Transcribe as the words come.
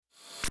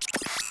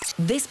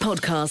This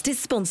podcast is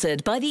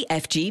sponsored by the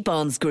FG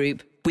Barnes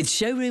Group, with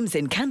showrooms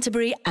in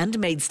Canterbury and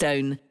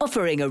Maidstone,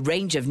 offering a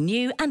range of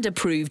new and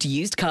approved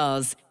used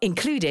cars,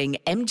 including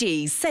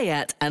MG,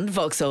 Seat and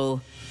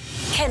Vauxhall.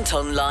 Kent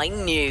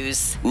Online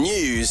News.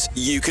 News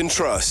you can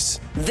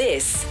trust.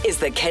 This is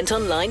the Kent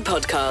Online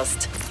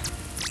Podcast.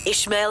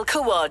 Ishmael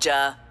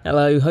Kawaja.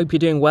 Hello, hope you're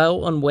doing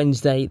well on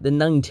Wednesday, the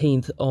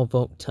 19th of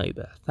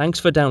October. Thanks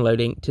for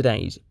downloading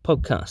today's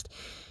podcast.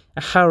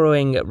 A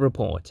harrowing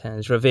report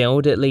has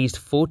revealed at least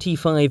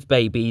 45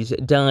 babies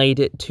died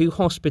at two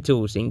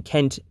hospitals in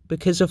Kent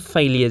because of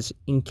failures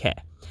in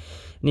care.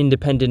 An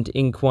independent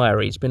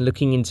inquiry has been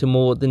looking into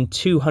more than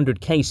 200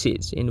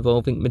 cases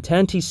involving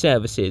maternity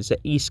services at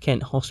East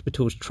Kent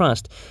Hospitals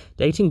Trust,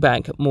 dating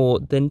back more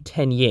than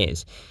 10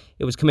 years.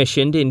 It was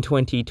commissioned in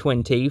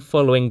 2020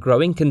 following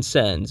growing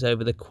concerns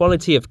over the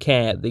quality of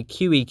care at the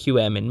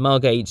QEQM in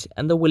Margate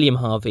and the William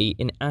Harvey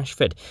in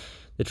Ashford.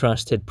 The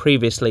trust had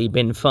previously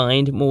been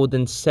fined more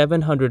than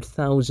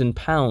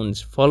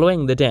 £700,000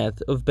 following the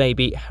death of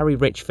baby Harry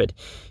Richford,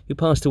 who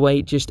passed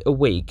away just a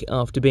week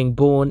after being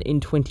born in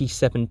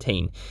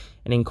 2017.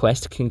 An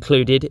inquest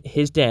concluded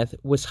his death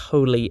was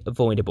wholly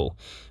avoidable.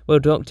 Well,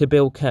 Dr.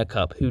 Bill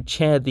Kirkup, who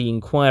chaired the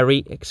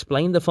inquiry,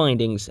 explained the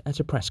findings at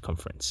a press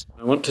conference.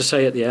 I want to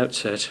say at the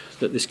outset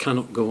that this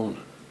cannot go on.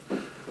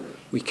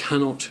 We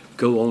cannot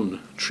go on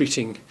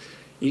treating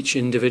each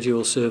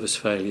individual service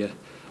failure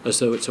as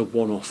though it's a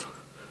one-off,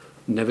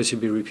 never to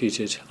be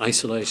repeated,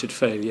 isolated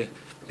failure,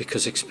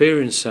 because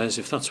experience says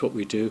if that's what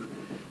we do,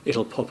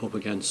 it'll pop up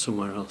again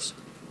somewhere else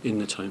in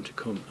the time to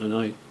come. And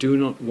I do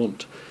not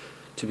want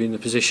to be in the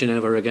position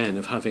ever again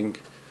of having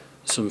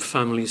some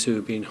families who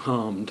have been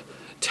harmed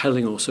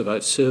telling us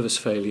about service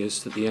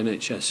failures that the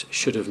NHS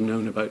should have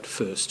known about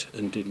first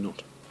and did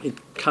not. In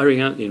carrying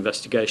out the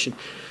investigation,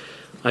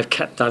 I've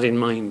kept that in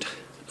mind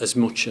as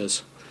much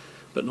as,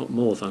 but not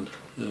more than,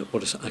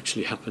 what has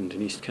actually happened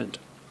in East Kent.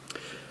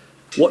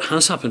 What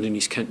has happened in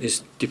East Kent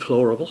is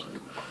deplorable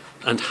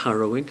and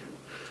harrowing.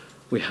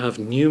 We have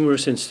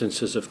numerous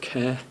instances of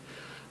care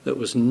that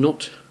was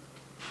not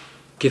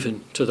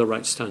given to the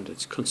right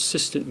standards,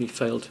 consistently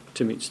failed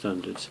to meet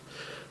standards,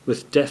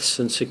 with deaths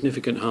and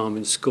significant harm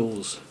in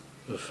scores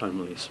of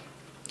families.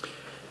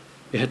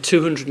 We had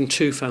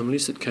 202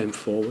 families that came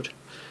forward.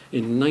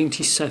 In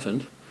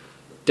 97,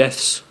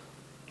 deaths,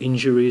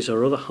 injuries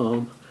or other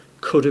harm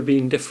could have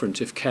been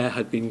different if care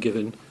had been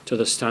given to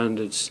the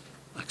standards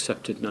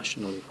accepted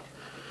nationally.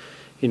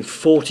 In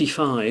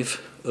 45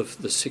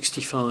 of the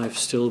 65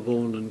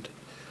 stillborn and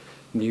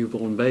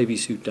newborn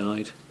babies who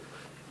died,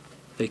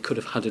 they could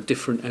have had a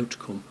different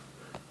outcome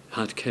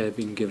had care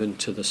been given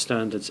to the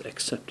standards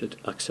accepted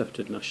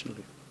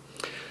nationally.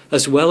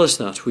 As well as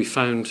that, we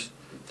found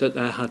that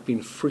there had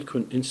been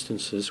frequent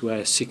instances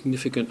where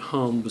significant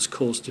harm was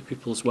caused to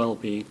people's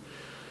well-being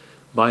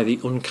by the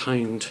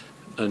unkind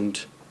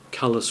and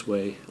callous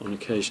way on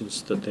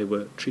occasions that they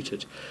were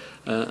treated,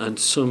 and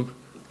some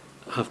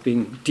have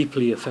been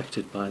deeply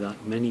affected by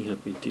that. Many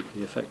have been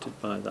deeply affected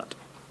by that.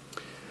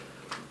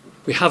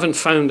 We haven't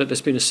found that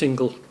there's been a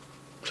single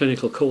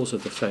clinical cause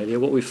of the failure.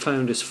 What we've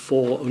found is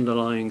four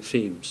underlying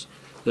themes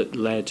that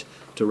led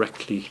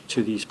directly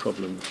to these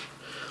problems.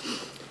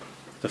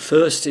 The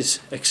first is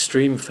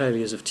extreme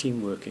failures of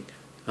team working.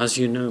 As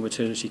you know,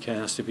 maternity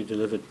care has to be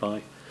delivered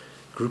by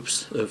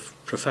groups of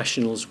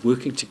professionals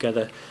working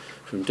together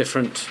from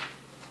different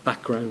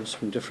backgrounds,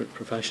 from different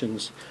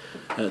professions.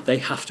 They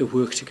have to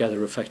work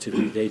together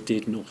effectively. They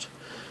did not.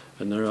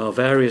 And there are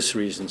various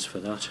reasons for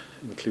that,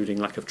 including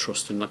lack of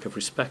trust and lack of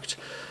respect.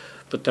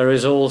 But there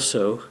is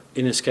also,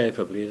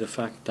 inescapably, the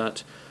fact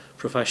that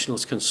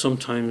professionals can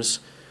sometimes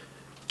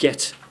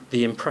get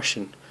the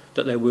impression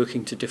that they're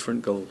working to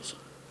different goals.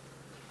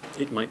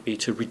 It might be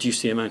to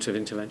reduce the amount of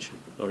intervention,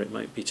 or it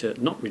might be to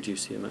not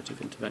reduce the amount of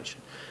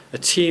intervention. A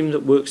team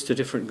that works to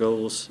different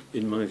goals,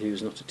 in my view,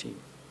 is not a team.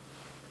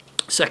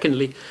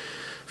 Secondly,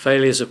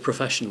 failures of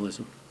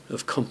professionalism,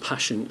 of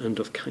compassion and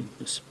of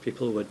kindness.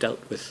 People were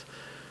dealt with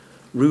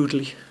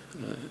rudely,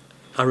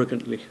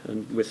 arrogantly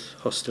and with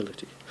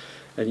hostility.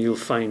 And you'll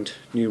find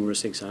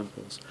numerous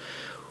examples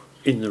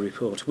in the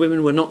report.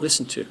 Women were not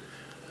listened to.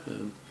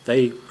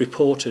 They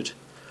reported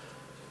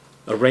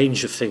a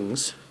range of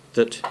things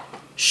that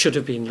should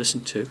have been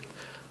listened to.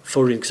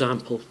 For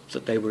example,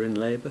 that they were in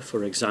labour.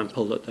 For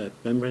example, that their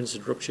membranes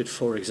had ruptured.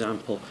 For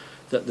example,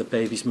 that the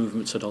baby's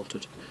movements had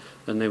altered.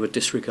 And they were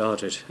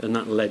disregarded, and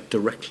that led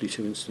directly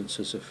to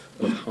instances of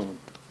harm.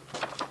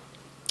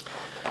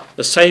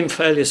 The same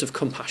failures of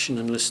compassion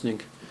and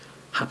listening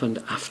happened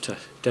after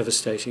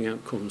devastating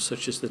outcomes,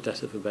 such as the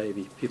death of a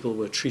baby. People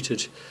were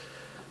treated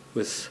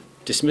with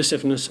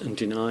dismissiveness and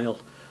denial.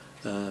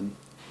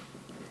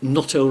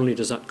 Not only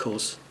does that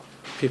cause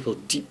people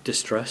deep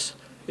distress,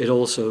 it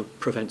also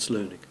prevents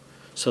learning,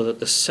 so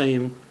that the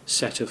same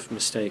set of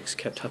mistakes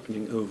kept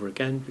happening over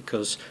again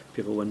because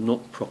people were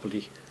not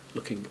properly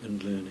looking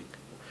and learning.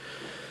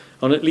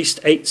 On at least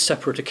 8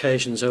 separate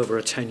occasions over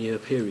a 10-year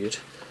period,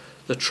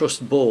 the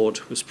Trust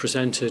Board was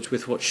presented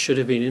with what should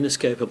have been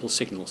inescapable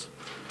signals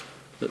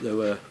that there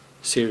were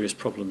serious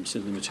problems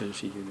in the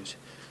maternity unit.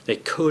 They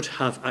could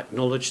have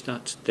acknowledged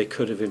that, they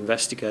could have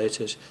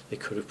investigated, they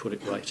could have put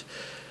it right.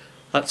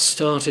 That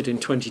started in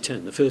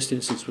 2010. The first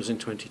instance was in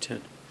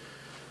 2010.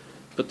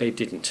 But they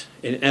didn't.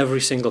 In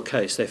every single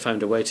case, they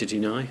found a way to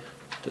deny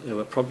that there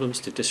were problems,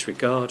 to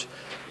disregard,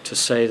 to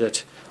say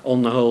that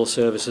on the whole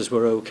services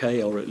were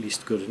okay or at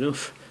least good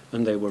enough,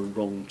 and they were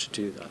wrong to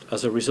do that.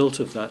 As a result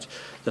of that,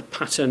 the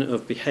pattern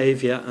of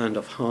behaviour and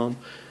of harm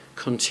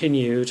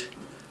continued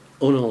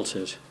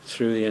unaltered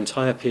through the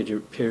entire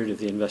period of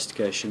the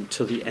investigation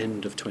till the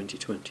end of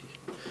 2020.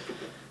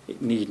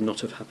 It need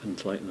not have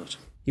happened like that.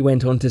 He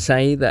went on to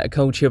say that a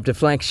culture of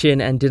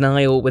deflection and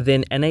denial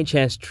within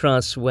NHS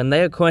trusts when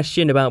they are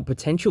questioned about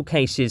potential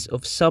cases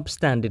of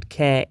substandard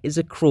care is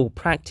a cruel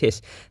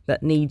practice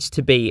that needs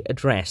to be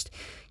addressed.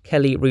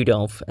 Kelly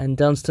Rudolph and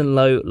Dunstan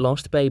Lowe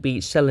lost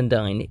baby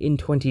Celandine in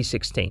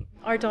 2016.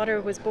 Our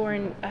daughter was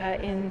born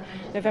in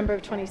November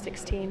of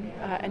 2016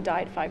 and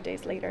died 5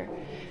 days later.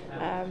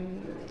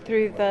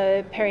 Through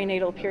the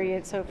perinatal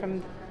period, so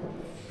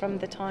from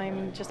the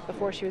time just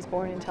before she was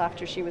born until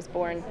after she was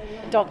born,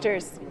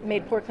 doctors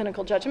made poor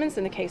clinical judgments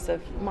in the case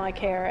of my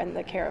care and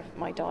the care of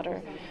my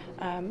daughter,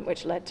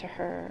 which led to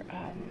her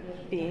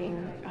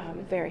being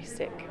very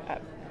sick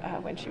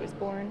when she was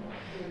born,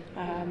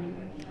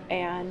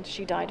 and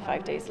she died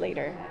 5 days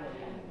later.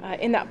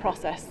 In that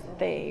process,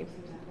 they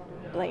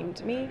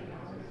blamed me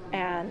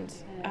and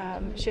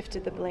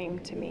shifted the blame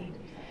to me,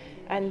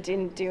 and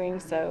in doing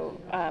so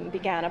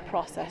began a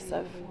process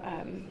of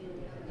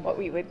what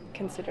we would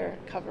consider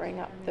covering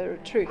up the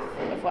truth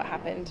of what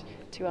happened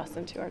to us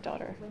and to our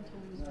daughter.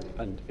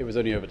 And it was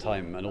only over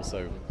time, and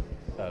also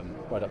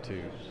right up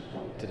to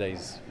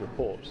today's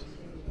report,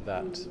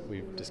 that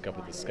we've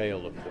discovered the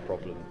scale of the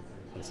problem,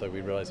 and so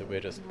we realised that we're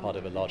just part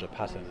of a larger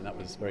pattern, and that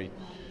was very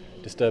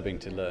disturbing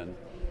to learn.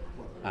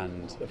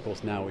 And of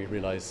course now we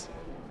realise,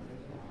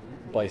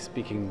 by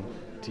speaking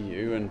to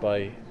you and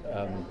by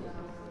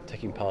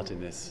taking part in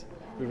this,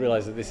 we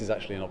realise that this is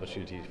actually an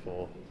opportunity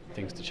for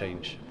things to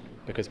change,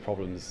 because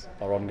problems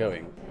are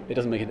ongoing. It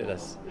doesn't make it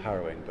less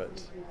harrowing,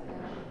 but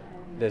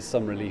there's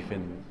some relief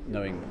in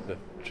knowing the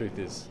truth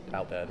is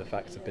out there, the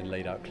facts have been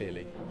laid out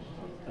clearly,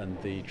 and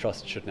the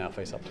trust should now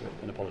face up to it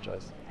and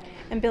apologise.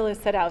 And Bill has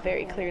set out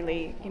very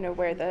clearly,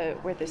 where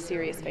the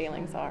serious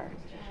failings are.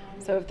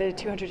 So of the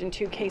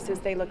 202 cases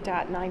they looked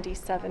at,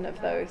 97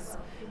 of those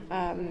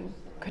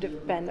could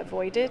have been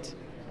avoided,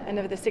 and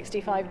of the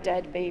 65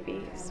 dead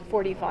babies,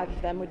 45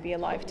 of them would be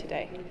alive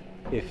today.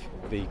 If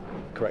the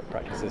correct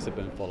practices have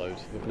been followed,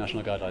 if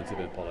national guidelines have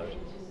been followed.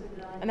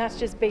 And that's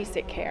just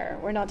basic care.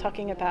 We're not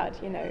talking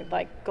about,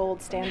 like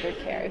gold standard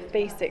care. If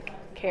basic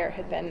care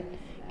had been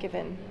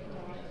given,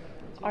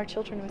 our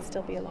children would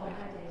still be alive.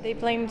 They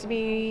blamed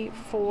me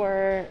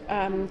for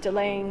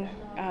delaying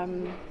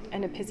an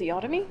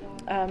episiotomy,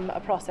 a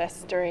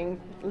process during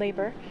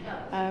labour,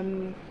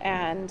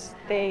 and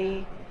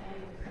they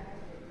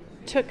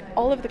took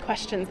all of the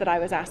questions that I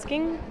was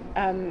asking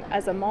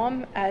as a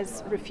mom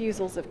as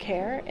refusals of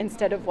care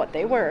instead of what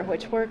they were,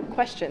 which were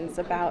questions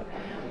about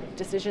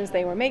decisions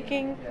they were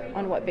making,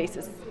 on what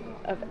basis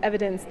of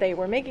evidence they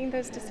were making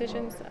those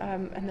decisions,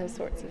 and those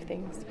sorts of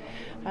things.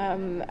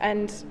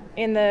 And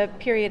in the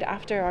period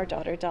after our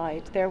daughter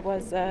died, there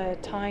was a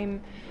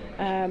time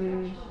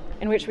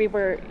in which we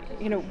were,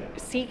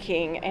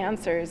 seeking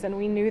answers, and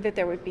we knew that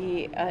there would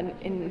be an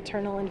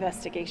internal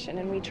investigation,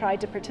 and we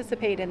tried to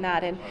participate in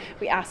that, and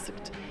we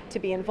asked to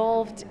be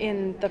involved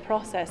in the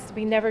process.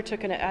 We never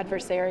took an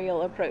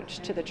adversarial approach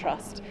to the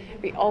trust.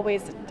 We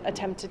always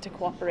attempted to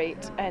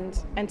cooperate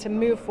and to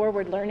move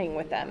forward learning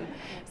with them.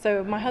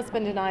 So my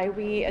husband and I,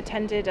 we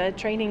attended a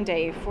training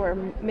day for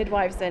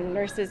midwives and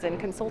nurses and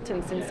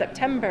consultants in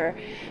September,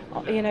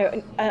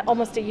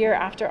 almost a year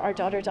after our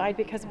daughter died,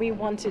 because we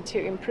wanted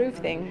to improve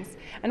things.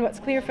 And what's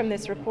clear from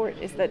this report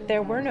is that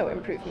there were no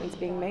improvements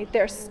being made.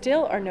 There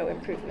still are no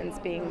improvements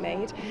being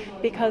made,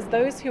 because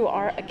those who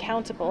are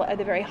accountable at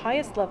the very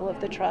highest level of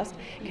the trust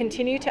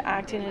continue to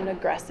act in an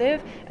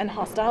aggressive and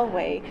hostile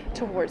way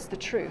towards the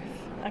truth.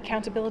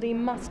 Accountability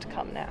must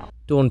come now.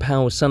 Dawn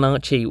Powell's son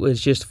Archie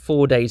was just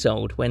 4 days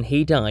old when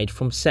he died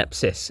from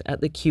sepsis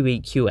at the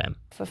QEQM.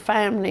 For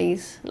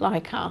families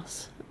like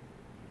us,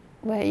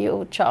 where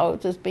your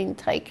child has been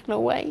taken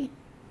away,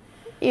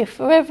 you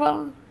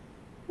forever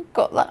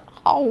got that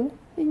hole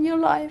in your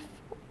life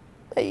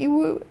that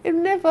it'll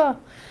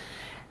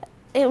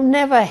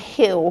never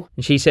heal.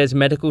 And she says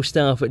medical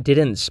staff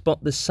didn't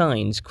spot the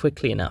signs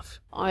quickly enough.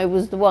 I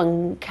was the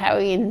one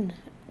carrying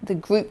the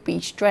Group B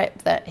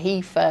strep that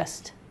he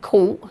first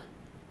caught,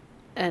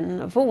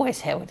 and I've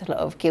always held a lot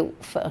of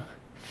guilt for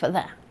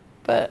that.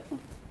 But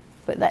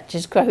that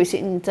just grows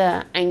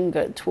into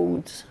anger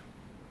towards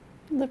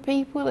the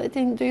people that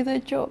didn't do their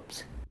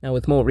jobs. Now,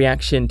 with more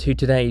reaction to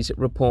today's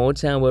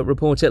report, our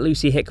reporter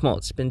Lucy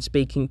Hickmott's been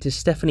speaking to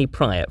Stephanie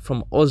Pryor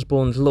from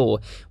Osborne's Law,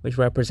 which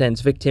represents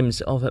victims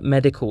of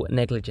medical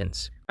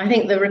negligence. I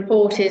think the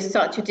report is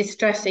such a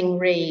distressing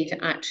read,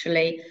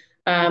 actually,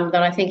 that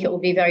I think it will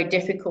be very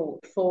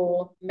difficult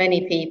for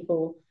many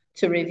people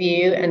to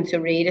review and to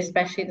read,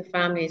 especially the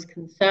families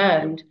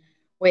concerned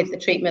with the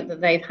treatment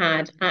that they've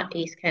had at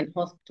East Kent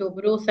Hospital,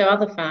 but also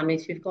other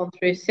families who've gone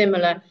through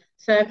similar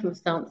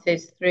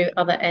circumstances through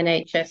other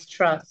NHS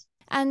trusts.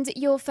 And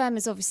your firm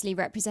has obviously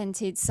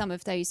represented some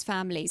of those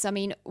families. I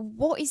mean,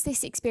 what is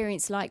this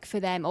experience like for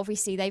them?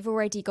 Obviously, they've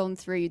already gone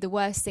through the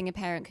worst thing a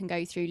parent can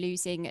go through,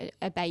 losing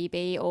a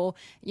baby, or,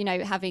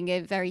 having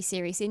a very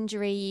serious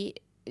injury,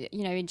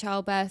 in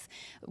childbirth.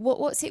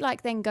 What's it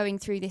like then going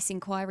through this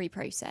inquiry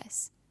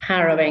process?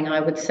 Harrowing, I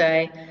would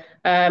say.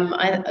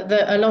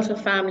 A lot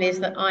of families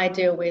that I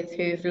deal with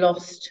who've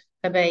lost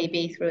a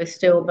baby through a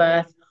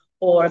stillbirth,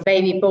 or a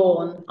baby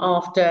born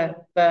after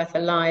birth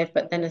alive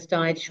but then has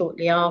died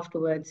shortly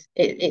afterwards,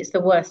 it's the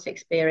worst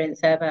experience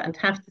ever. And to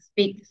have to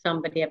speak to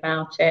somebody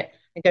about it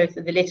and go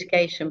through the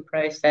litigation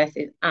process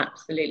is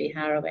absolutely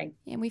harrowing.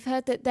 And we've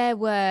heard that there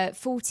were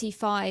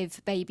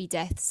 45 baby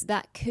deaths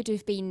that could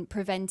have been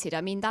prevented.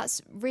 I mean,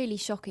 that's really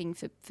shocking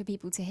for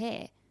people to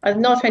hear.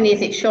 Not only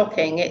is it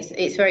shocking,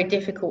 it's very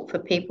difficult for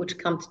people to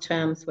come to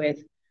terms with,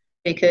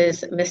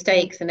 because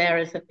mistakes and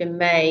errors have been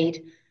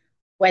made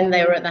when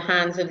they were at the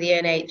hands of the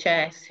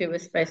NHS, who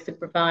was supposed to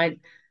provide,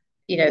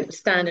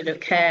 standard of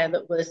care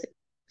that was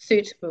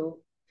suitable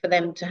for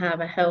them to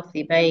have a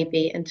healthy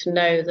baby, and to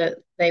know that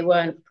they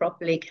weren't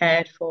properly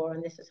cared for,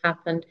 and this has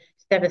happened.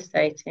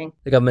 Devastating.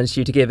 The government's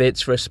due to give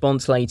its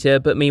response later,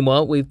 but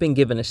meanwhile we've been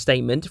given a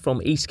statement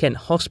from East Kent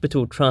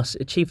Hospital Trust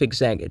Chief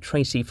Exec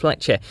Tracy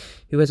Fletcher,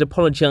 who has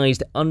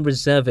apologised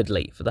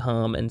unreservedly for the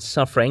harm and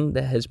suffering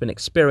that has been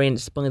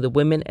experienced by the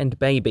women and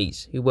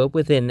babies who were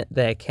within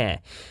their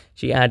care.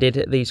 She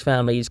added, "These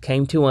families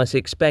came to us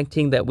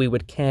expecting that we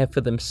would care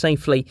for them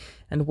safely,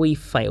 and we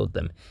failed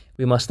them.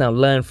 We must now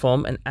learn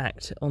from and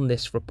act on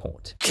this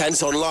report."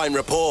 Kent Online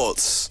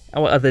reports.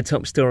 Our other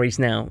top stories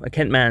now. A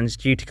Kent man's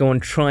due to go on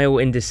trial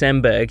in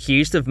December,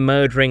 accused of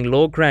murdering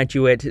law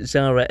graduate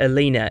Zara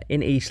Alina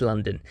in East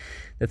London.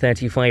 The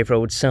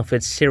 35-year-old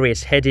suffered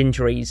serious head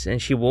injuries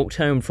as she walked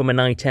home from a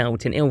night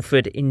out in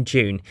Ilford in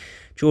June.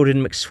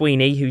 Jordan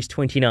McSweeney, who's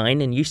 29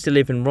 and used to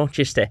live in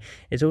Rochester,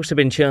 has also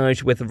been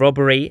charged with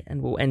robbery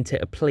and will enter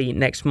a plea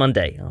next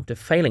Monday after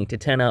failing to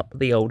turn up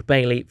at the Old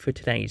Bailey for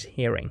today's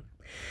hearing.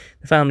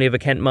 The family of a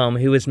Kent mum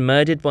who was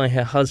murdered by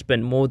her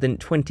husband more than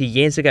 20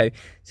 years ago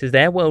says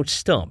their world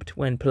stopped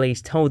when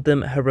police told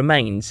them her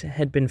remains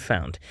had been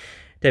found.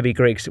 Debbie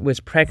Griggs was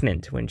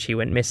pregnant when she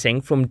went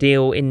missing from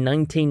Deal in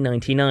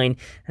 1999,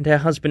 and her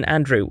husband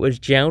Andrew was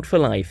jailed for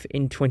life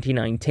in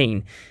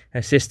 2019.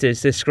 Her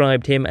sisters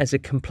described him as a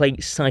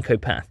complete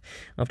psychopath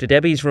after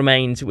Debbie's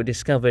remains were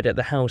discovered at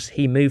the house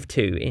he moved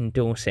to in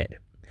Dorset.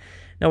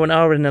 Now, an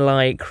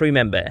RNLI crew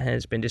member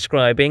has been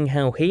describing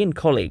how he and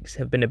colleagues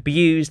have been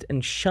abused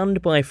and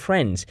shunned by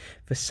friends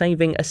for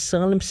saving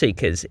asylum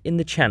seekers in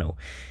the Channel.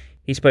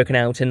 He's spoken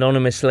out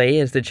anonymously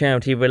as the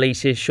charity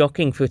releases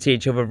shocking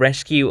footage of a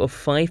rescue of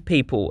 5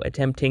 people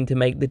attempting to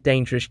make the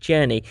dangerous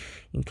journey,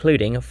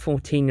 including a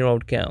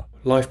 14-year-old girl.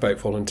 Lifeboat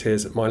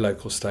volunteers at my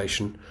local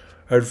station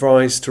are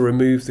advised to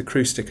remove the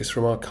crew stickers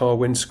from our car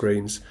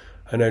windscreens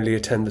and only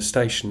attend the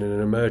station in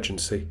an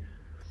emergency.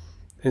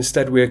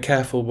 Instead, we are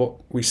careful what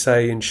we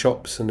say in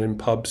shops and in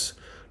pubs,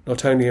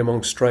 not only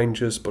among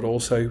strangers but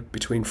also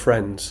between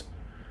friends.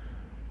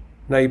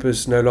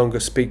 Neighbours no longer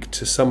speak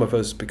to some of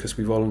us because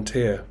we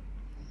volunteer.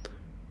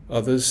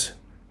 Others,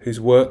 whose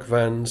work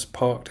vans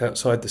parked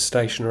outside the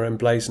station are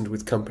emblazoned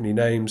with company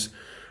names,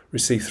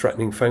 receive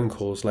threatening phone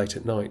calls late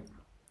at night.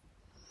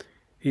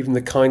 Even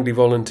the kindly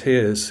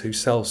volunteers who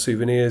sell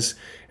souvenirs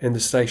in the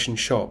station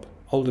shop,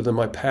 older than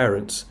my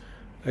parents,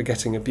 are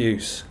getting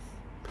abuse.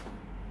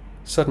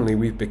 Suddenly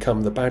we've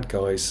become the bad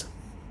guys.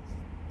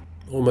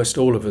 Almost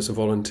all of us are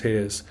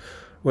volunteers.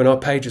 When our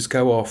pages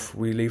go off,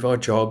 we leave our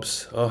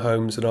jobs, our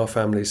homes and our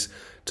families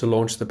to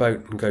launch the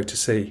boat and go to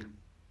sea.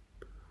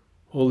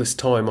 All this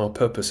time our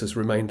purpose has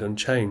remained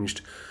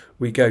unchanged.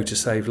 We go to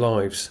save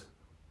lives.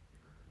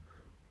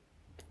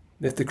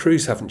 If the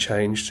crews haven't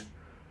changed,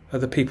 are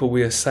the people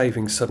we are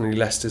saving suddenly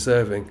less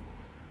deserving?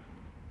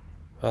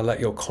 I'll let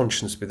your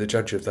conscience be the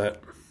judge of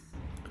that.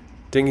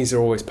 Dinghies are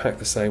always packed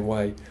the same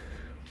way.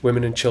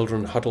 Women and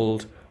children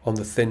huddled on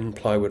the thin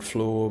plywood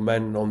floor,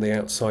 men on the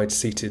outside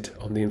seated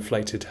on the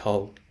inflated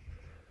hull.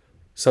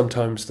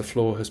 Sometimes the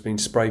floor has been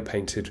spray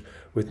painted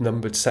with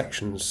numbered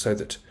sections so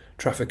that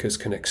traffickers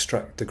can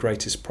extract the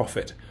greatest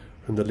profit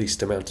from the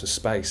least amount of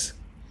space.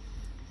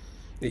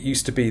 It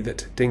used to be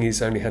that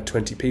dinghies only had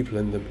 20 people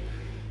in them.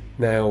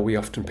 Now we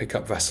often pick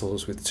up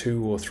vessels with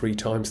 2 or 3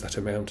 times that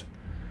amount.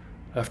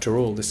 After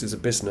all, this is a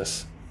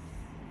business.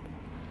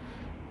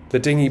 The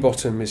dinghy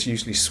bottom is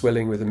usually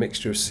swilling with a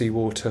mixture of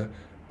seawater,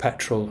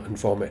 petrol and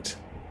vomit.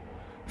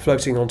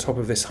 Floating on top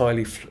of this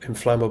highly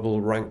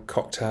inflammable rank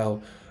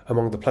cocktail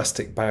among the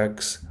plastic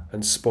bags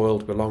and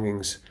spoiled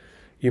belongings,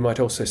 you might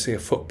also see a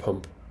foot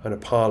pump and a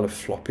pile of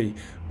floppy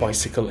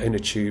bicycle inner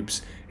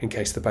tubes in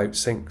case the boat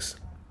sinks.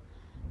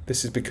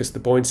 This is because the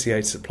buoyancy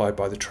aids supplied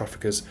by the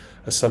traffickers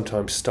are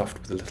sometimes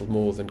stuffed with a little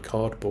more than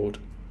cardboard.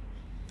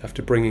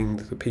 After bringing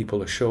the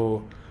people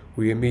ashore,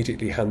 we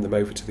immediately hand them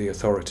over to the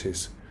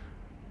authorities.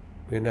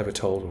 We are never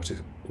told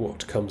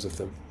what comes of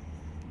them.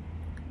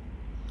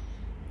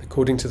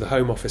 According to the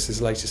Home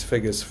Office's latest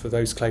figures, for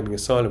those claiming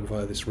asylum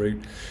via this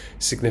route,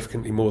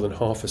 significantly more than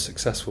half are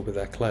successful with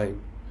their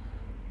claim.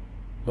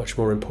 Much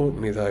more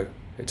importantly, though,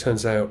 it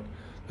turns out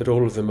that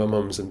all of them are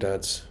mums and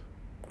dads,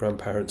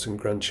 grandparents and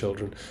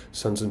grandchildren,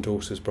 sons and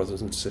daughters,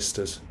 brothers and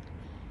sisters.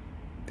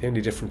 The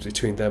only difference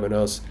between them and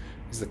us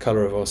is the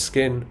colour of our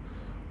skin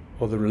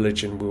or the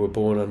religion we were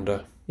born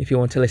under. If you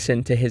want to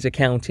listen to his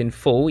account in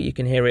full, you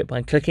can hear it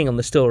by clicking on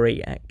the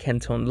story at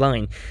Kent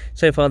Online.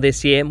 So far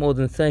this year, more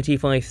than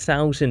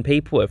 35,000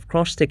 people have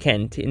crossed to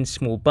Kent in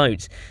small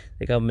boats.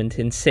 The government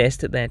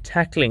insists that they're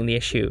tackling the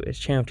issue as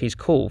charities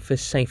call for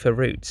safer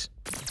routes.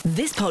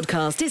 This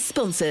podcast is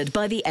sponsored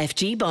by the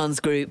FG Barnes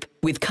Group,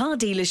 with car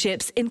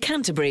dealerships in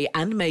Canterbury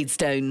and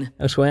Maidstone.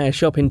 Elsewhere, a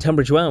shop in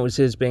Tunbridge Wells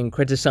is being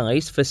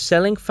criticised for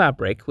selling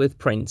fabric with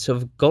prints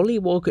of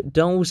Gollywog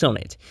dolls on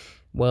it.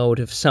 World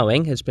of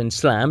Sewing has been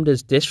slammed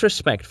as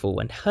disrespectful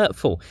and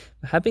hurtful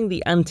for having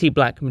the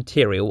anti-black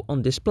material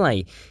on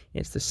display.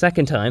 It's the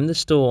second time the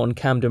store on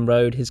Camden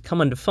Road has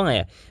come under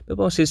fire, but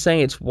bosses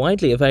say it's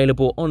widely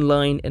available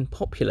online and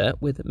popular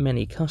with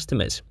many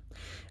customers.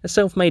 A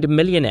self-made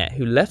millionaire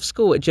who left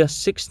school at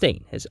just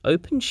 16 has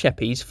opened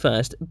Sheppey's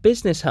first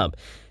business hub.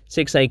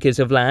 6 acres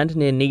of land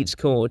near Neats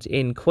Court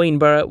in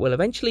Queenborough will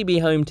eventually be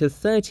home to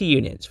 30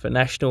 units for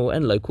national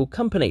and local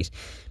companies.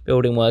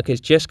 Building work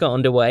has just got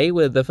underway,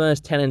 with the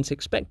first tenants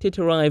expected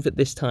to arrive at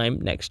this time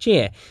next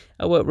year.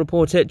 Our work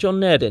reporter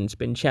John Nerdon's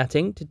been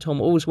chatting to Tom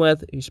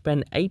Allsworth, who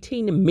spent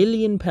 £18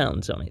 million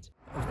on it.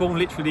 I was born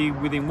literally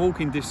within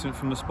walking distance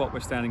from the spot we're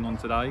standing on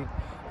today.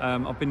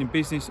 I've been in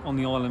business on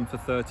the island for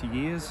 30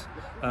 years.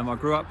 I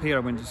grew up here, I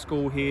went to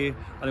school here,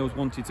 and I always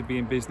wanted to be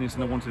in business,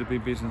 and I wanted to be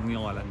in business on the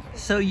island.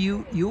 So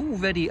you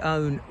already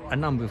own a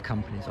number of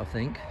companies, I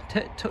think.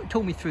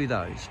 Talk me through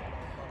those.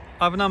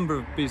 I have a number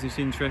of business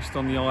interests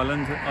on the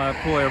island. I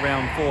employ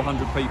around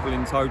 400 people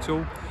in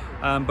total.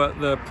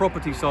 But the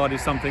property side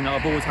is something that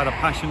I've always had a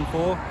passion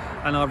for,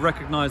 and I've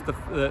recognised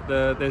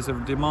that there's a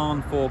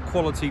demand for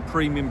quality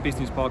premium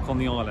business park on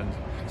the island,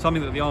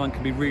 something that the island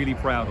can be really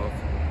proud of.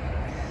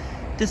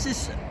 Does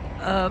this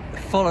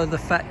follow the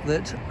fact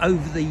that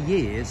over the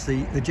years,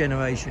 the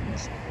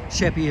generations,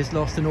 Sheppey has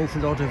lost an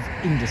awful lot of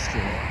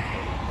industry?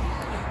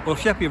 Well,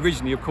 Sheppey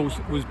originally, of course,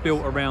 was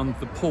built around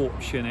the port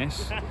of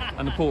Sheerness,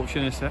 and the port of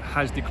Sheerness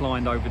has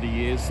declined over the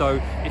years, so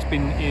it's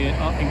been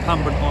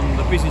incumbent on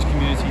the business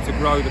community to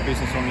grow the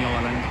business on the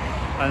island,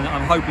 and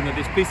I'm hoping that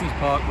this business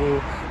park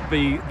will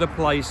be the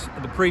place,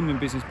 the premium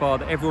business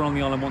park that everyone on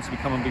the island wants to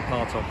become and be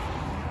part of.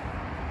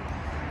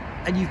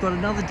 And you've got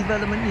another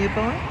development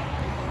nearby?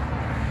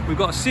 We've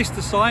got a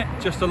sister site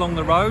just along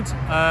the road.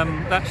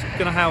 That's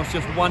going to house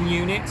just one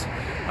unit,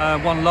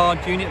 one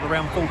large unit of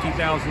around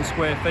 40,000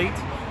 square feet.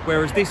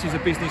 Whereas this is a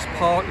business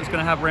park that's going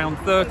to have around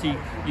 30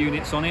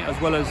 units on it, as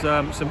well as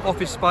some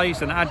office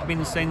space, an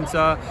admin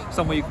centre,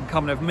 somewhere you can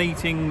come and have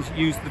meetings,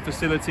 use the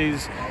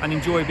facilities and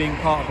enjoy being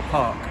part of the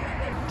park.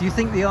 Do you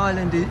think the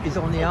island is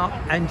on the up,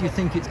 and do you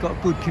think it's got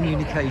good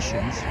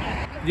communications?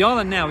 The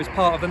island now is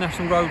part of the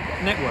National Road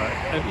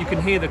Network. You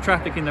can hear the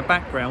traffic in the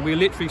background. We're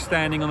literally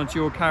standing on a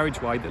dual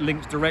carriageway that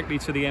links directly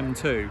to the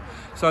M2.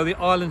 So the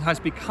island has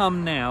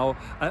become now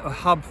a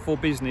hub for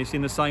business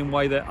in the same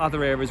way that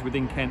other areas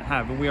within Kent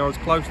have. And we are as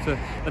close to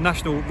the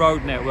National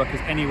Road Network as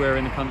anywhere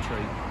in the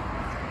country.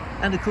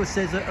 And of course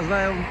there's a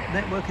rail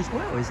network as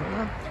well, isn't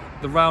there?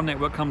 The rail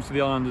network comes to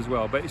the island as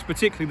well, but it's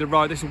particularly the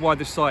road. This is why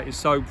this site is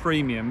so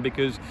premium,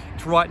 because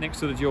it's right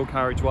next to the dual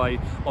carriageway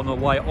on the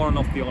way on and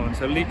off the island.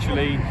 So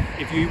literally,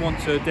 if you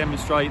want to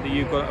demonstrate that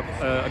you've got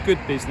a good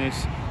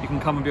business, you can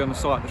come and be on the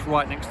site that's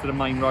right next to the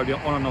main road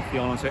on and off the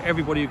island. So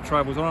everybody who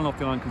travels on and off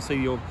the island can see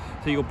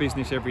your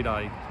business every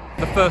day.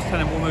 The first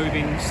tenant will move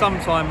in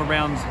sometime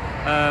around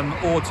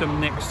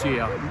autumn next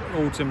year,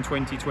 autumn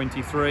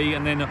 2023,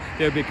 and then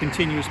there'll be a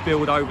continuous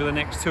build over the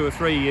next 2 or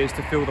 3 years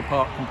to fill the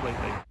park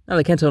completely. Now,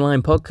 the Kent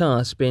Online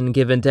podcast's been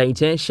given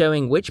data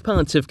showing which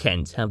parts of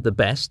Kent have the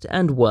best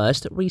and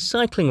worst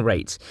recycling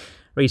rates.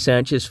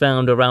 Research has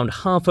found around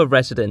half of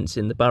residents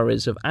in the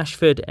boroughs of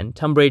Ashford and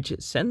Tunbridge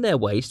send their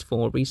waste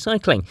for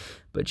recycling,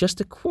 but just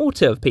a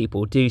quarter of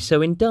people do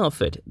so in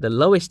Dartford, the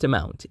lowest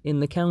amount in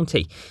the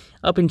county.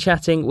 I've been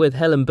chatting with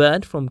Helen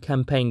Bird from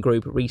campaign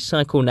group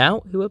Recycle Now,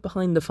 who are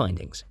behind the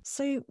findings.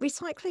 So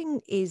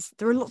recycling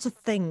there are lots of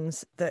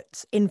things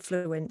that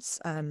influence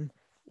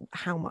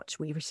how much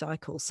we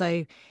recycle.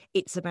 So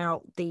it's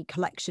about the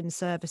collection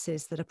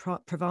services that are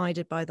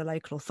provided by the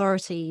local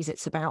authorities.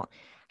 It's about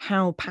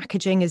how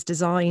packaging is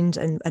designed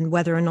and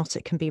whether or not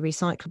it can be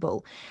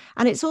recyclable.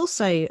 And it's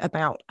also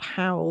about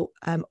how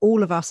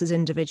all of us as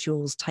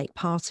individuals take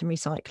part in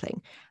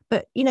recycling.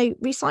 But,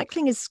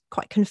 recycling is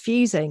quite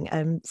confusing,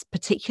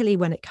 particularly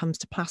when it comes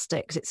to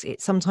plastics.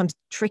 It's sometimes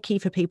tricky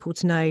for people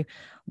to know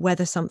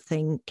whether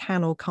something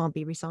can or can't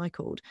be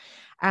recycled.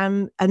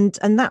 And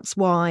that's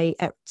why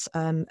at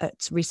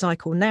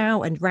Recycle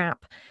Now and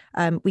WRAP,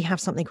 we have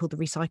something called the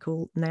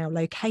Recycle Now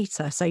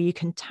locator. So you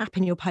can tap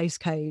in your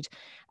postcode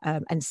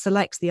and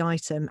select the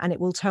item, and it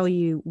will tell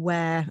you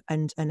where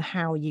and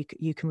how you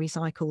can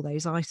recycle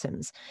those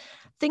items.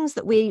 Things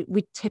that we're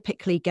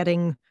typically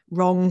getting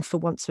wrong, for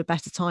want of a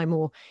better time,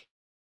 or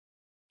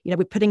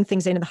we're putting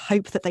things in the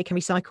hope that they can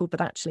recycle,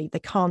 but actually they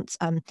can't,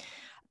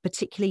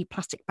 particularly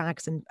plastic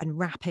bags and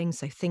wrapping.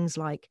 So things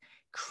like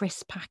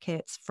crisp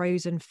packets,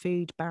 frozen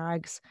food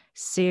bags,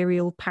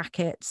 cereal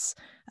packets,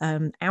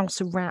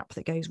 outer wrap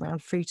that goes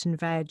around fruit and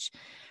veg.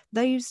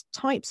 Those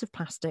types of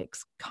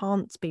plastics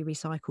can't be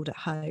recycled at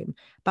home,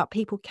 but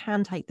people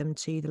can take them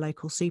to the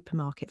local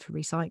supermarket for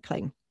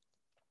recycling.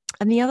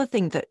 And the other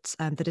thing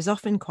that is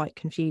often quite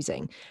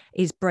confusing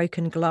is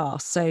broken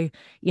glass. So,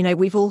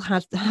 we've all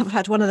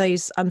had one of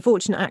those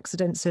unfortunate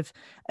accidents of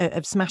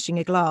smashing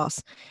a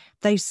glass.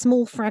 Those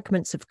small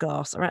fragments of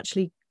glass are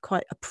actually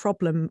quite a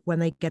problem when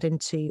they get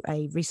into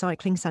a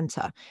recycling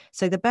centre.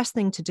 So the best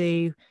thing to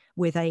do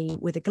with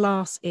a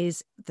glass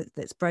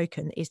that's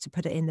broken is to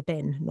put it in the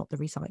bin, not the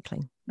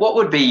recycling. What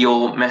would be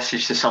your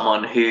message to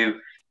someone who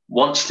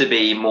wants to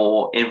be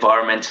more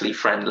environmentally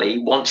friendly,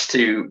 wants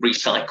to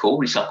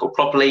recycle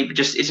properly, but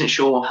just isn't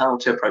sure how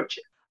to approach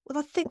it?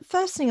 Well, I think the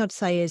first thing I'd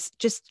say is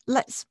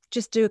let's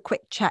do a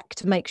quick check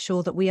to make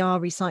sure that we are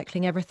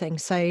recycling everything.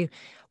 So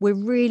we're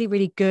really,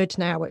 really good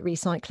now at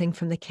recycling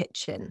from the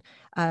kitchen,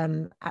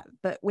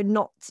 but we're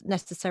not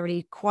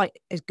necessarily quite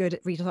as good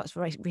at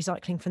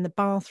recycling from the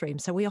bathroom.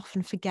 So we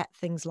often forget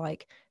things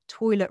like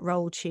toilet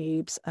roll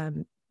tubes,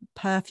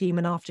 perfume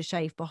and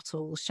aftershave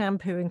bottles,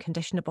 shampoo and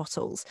conditioner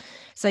bottles.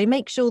 So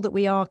make sure that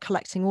we are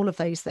collecting all of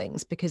those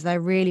things, because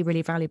they're really,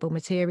 really valuable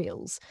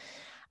materials.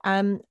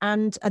 And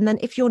then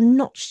if you're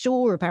not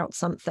sure about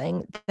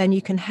something, then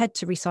you can head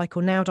to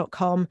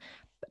recyclenow.com,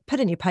 put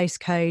in your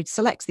postcode,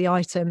 select the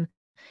item,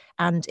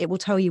 and it will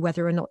tell you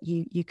whether or not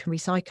you can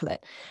recycle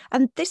it.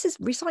 And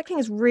recycling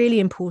is really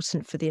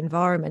important for the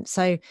environment.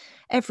 So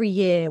every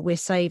year we're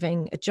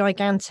saving a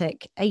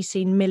gigantic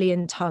 18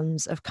 million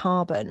tonnes of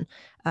carbon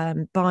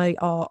by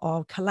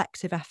our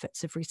collective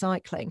efforts of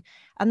recycling.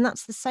 And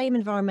that's the same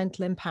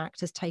environmental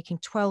impact as taking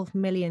 12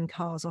 million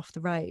cars off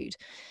the road.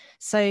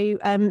 So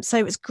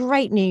it's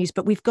great news,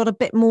 but we've got a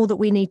bit more that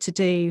we need to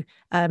do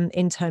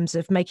in terms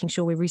of making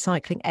sure we're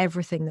recycling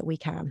everything that we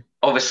can.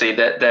 Obviously,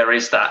 there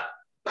is that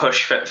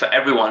push for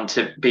everyone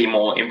to be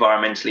more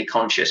environmentally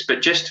conscious,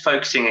 but just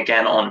focusing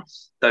again on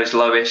those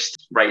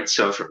lowest rates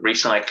of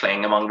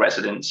recycling among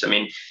residents. I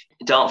mean,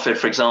 Dartford,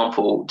 for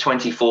example,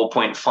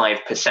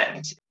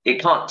 24.5%.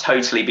 It can't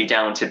totally be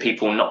down to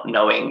people not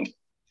knowing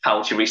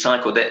how to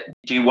recycle.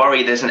 Do you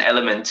worry there's an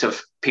element of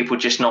people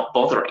just not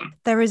bothering?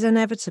 There is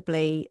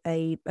inevitably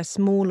a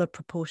smaller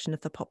proportion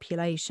of the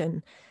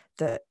population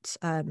that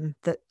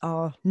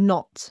are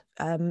not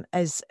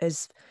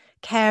as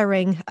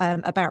caring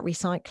about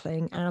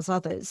recycling as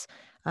others.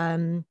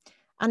 And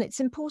it's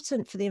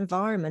important for the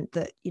environment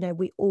that,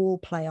 we all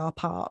play our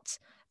part.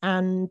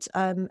 And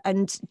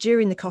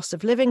during the cost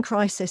of living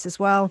crisis as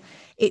well,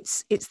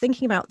 it's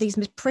thinking about these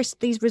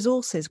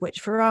resources,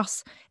 which for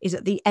us is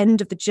at the end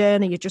of the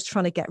journey. You're just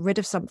trying to get rid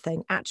of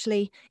something.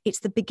 Actually, it's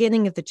the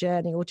beginning of the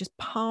journey, or just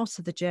part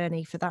of the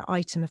journey for that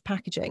item of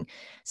packaging.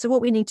 So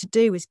what we need to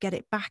do is get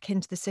it back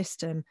into the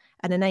system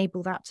and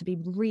enable that to be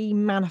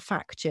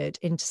remanufactured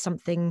into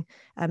something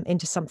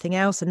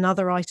else,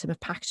 another item of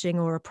packaging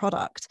or a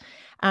product.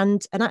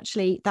 And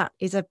actually, that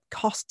is a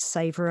cost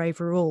saver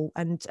overall,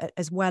 and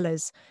as well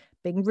as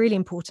being really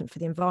important for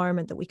the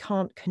environment, that we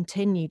can't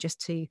continue just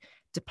to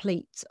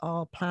deplete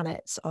our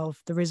planet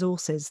of the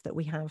resources that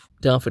we have.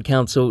 Dartford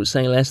Council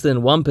say less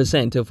than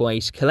 1% of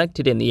waste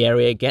collected in the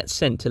area gets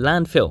sent to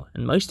landfill,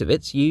 and most of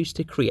it's used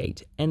to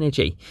create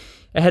energy.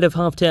 Ahead of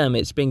half-term,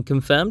 it's been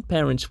confirmed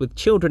parents with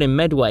children in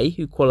Medway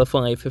who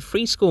qualify for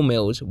free school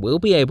meals will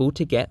be able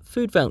to get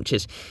food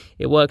vouchers.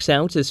 It works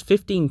out as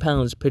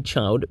 £15 per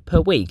child per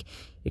week.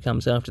 It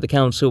comes after the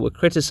council were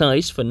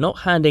criticised for not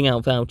handing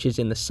out vouchers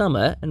in the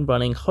summer and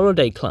running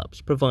holiday clubs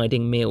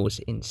providing meals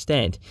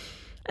instead.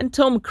 And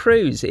Tom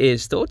Cruise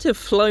is thought to have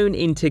flown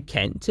into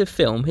Kent to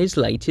film his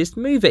latest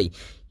movie.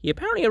 He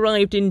apparently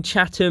arrived in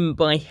Chatham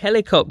by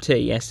helicopter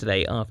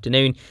yesterday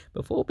afternoon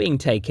before being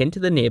taken to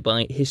the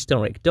nearby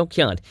historic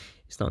dockyard.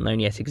 It's not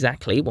known yet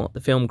exactly what the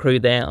film crew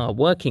there are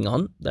working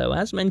on, though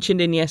as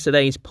mentioned in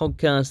yesterday's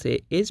podcast,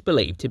 it is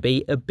believed to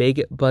be a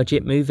big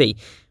budget movie.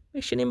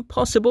 Mission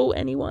Impossible,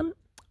 anyone?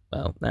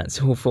 Well, that's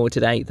all for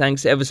today.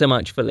 Thanks ever so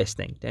much for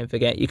listening. Don't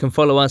forget, you can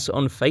follow us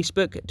on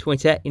Facebook,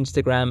 Twitter,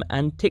 Instagram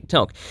and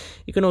TikTok.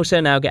 You can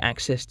also now get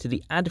access to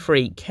the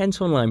ad-free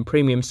Kent Online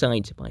premium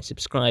site by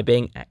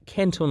subscribing at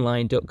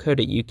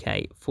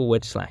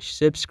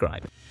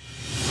kentonline.co.uk/subscribe.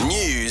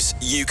 News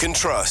you can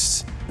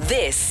trust.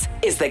 This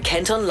is the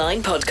Kent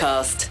Online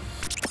Podcast.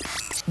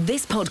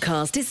 This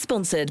podcast is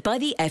sponsored by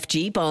the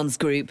FG Barnes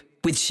Group.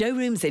 with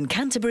showrooms in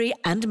Canterbury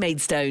and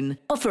Maidstone,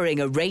 offering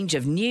a range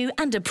of new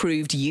and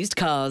approved used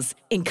cars,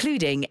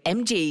 including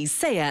MG,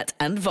 Seat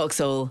and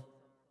Vauxhall.